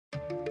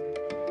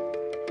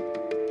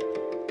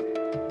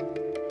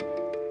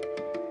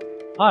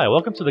Hi,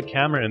 welcome to the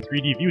Camera and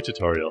 3D View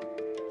tutorial.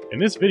 In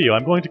this video,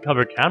 I'm going to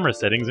cover camera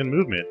settings and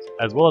movement,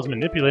 as well as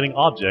manipulating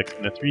objects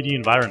in a 3D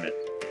environment.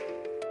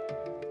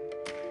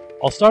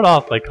 I'll start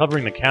off by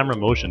covering the camera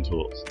motion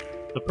tools.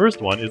 The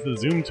first one is the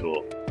zoom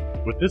tool.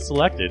 With this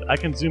selected, I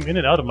can zoom in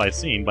and out of my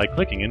scene by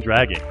clicking and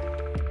dragging.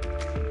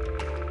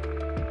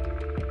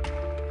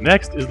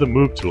 Next is the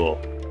move tool.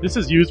 This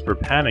is used for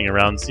panning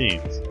around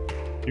scenes.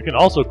 You can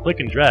also click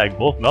and drag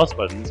both mouse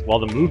buttons while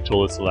the move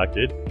tool is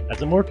selected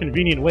as a more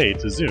convenient way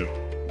to zoom.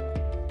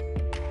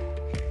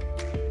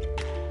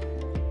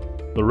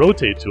 The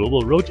rotate tool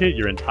will rotate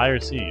your entire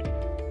scene.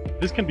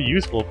 This can be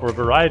useful for a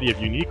variety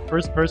of unique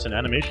first-person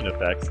animation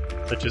effects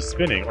such as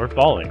spinning or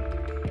falling.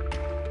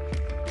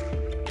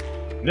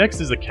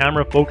 Next is the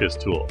camera focus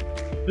tool.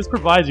 This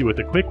provides you with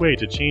a quick way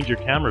to change your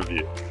camera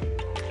view.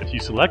 If you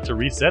select to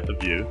reset the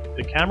view,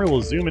 the camera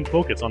will zoom and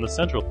focus on the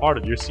central part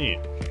of your scene.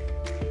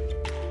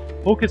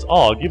 Focus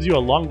All gives you a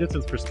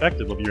long-distance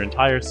perspective of your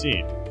entire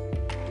scene.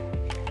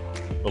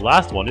 The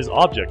last one is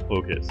Object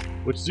Focus,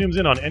 which zooms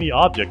in on any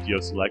object you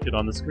have selected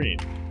on the screen.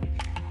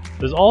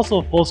 There's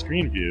also Full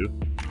Screen View,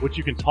 which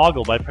you can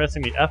toggle by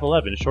pressing the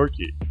F11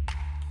 shortkey.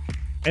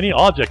 Any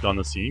object on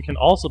the scene can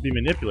also be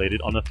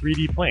manipulated on the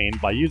 3D plane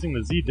by using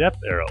the Z depth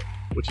arrow,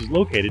 which is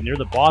located near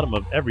the bottom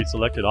of every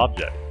selected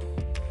object.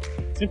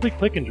 Simply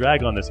click and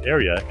drag on this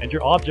area and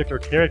your object or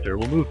character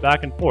will move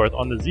back and forth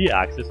on the Z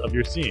axis of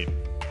your scene.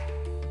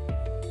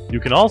 You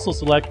can also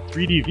select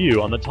 3D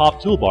View on the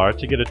top toolbar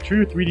to get a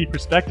true 3D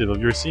perspective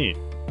of your scene.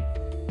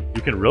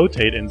 You can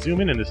rotate and zoom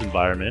in this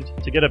environment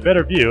to get a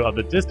better view of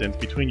the distance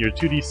between your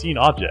 2D scene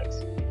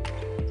objects.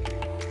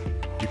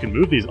 You can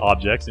move these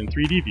objects in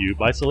 3D View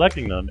by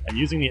selecting them and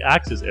using the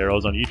axis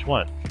arrows on each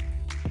one.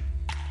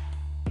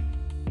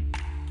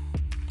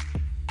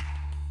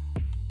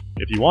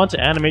 If you want to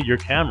animate your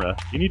camera,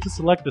 you need to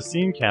select the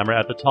scene camera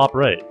at the top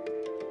right.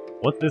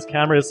 Once this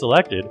camera is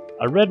selected,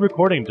 a red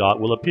recording dot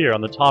will appear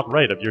on the top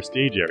right of your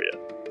stage area.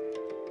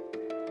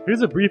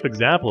 Here's a brief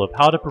example of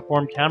how to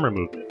perform camera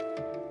movement.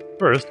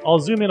 First, I'll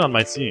zoom in on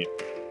my scene.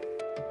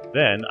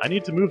 Then, I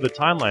need to move the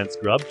timeline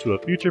scrub to a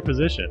future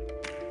position.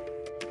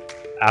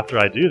 After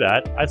I do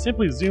that, I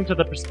simply zoom to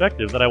the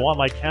perspective that I want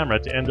my camera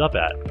to end up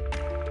at.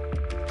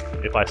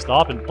 If I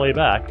stop and play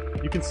back,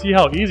 you can see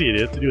how easy it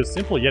is to do a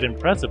simple yet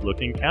impressive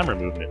looking camera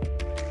movement.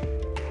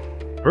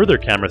 Further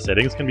camera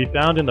settings can be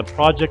found in the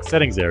Project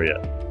Settings area.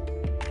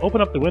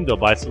 Open up the window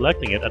by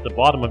selecting it at the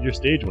bottom of your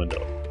stage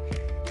window.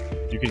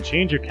 You can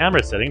change your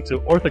camera setting to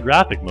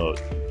orthographic mode.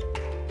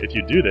 If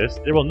you do this,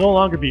 there will no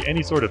longer be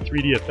any sort of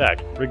 3D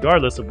effect,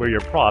 regardless of where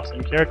your props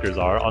and characters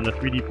are on the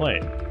 3D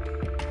plane.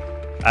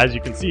 As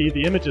you can see,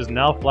 the image is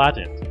now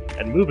flattened,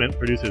 and movement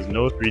produces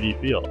no 3D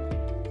feel.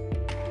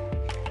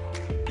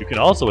 You can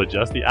also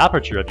adjust the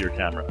aperture of your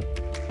camera.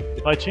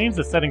 If I change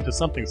the setting to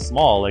something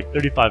small like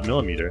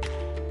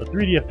 35mm, the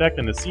 3D effect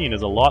in the scene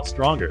is a lot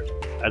stronger,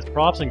 as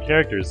props and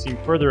characters seem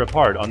further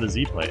apart on the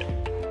Z-plane.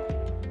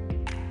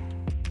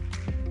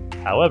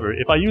 However,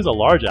 if I use a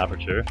large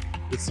aperture,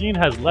 the scene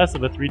has less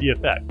of a 3D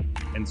effect,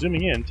 and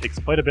zooming in takes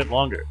quite a bit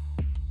longer.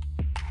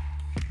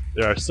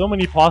 There are so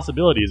many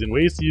possibilities and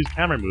ways to use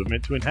camera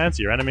movement to enhance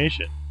your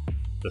animation.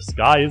 The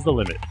sky is the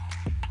limit.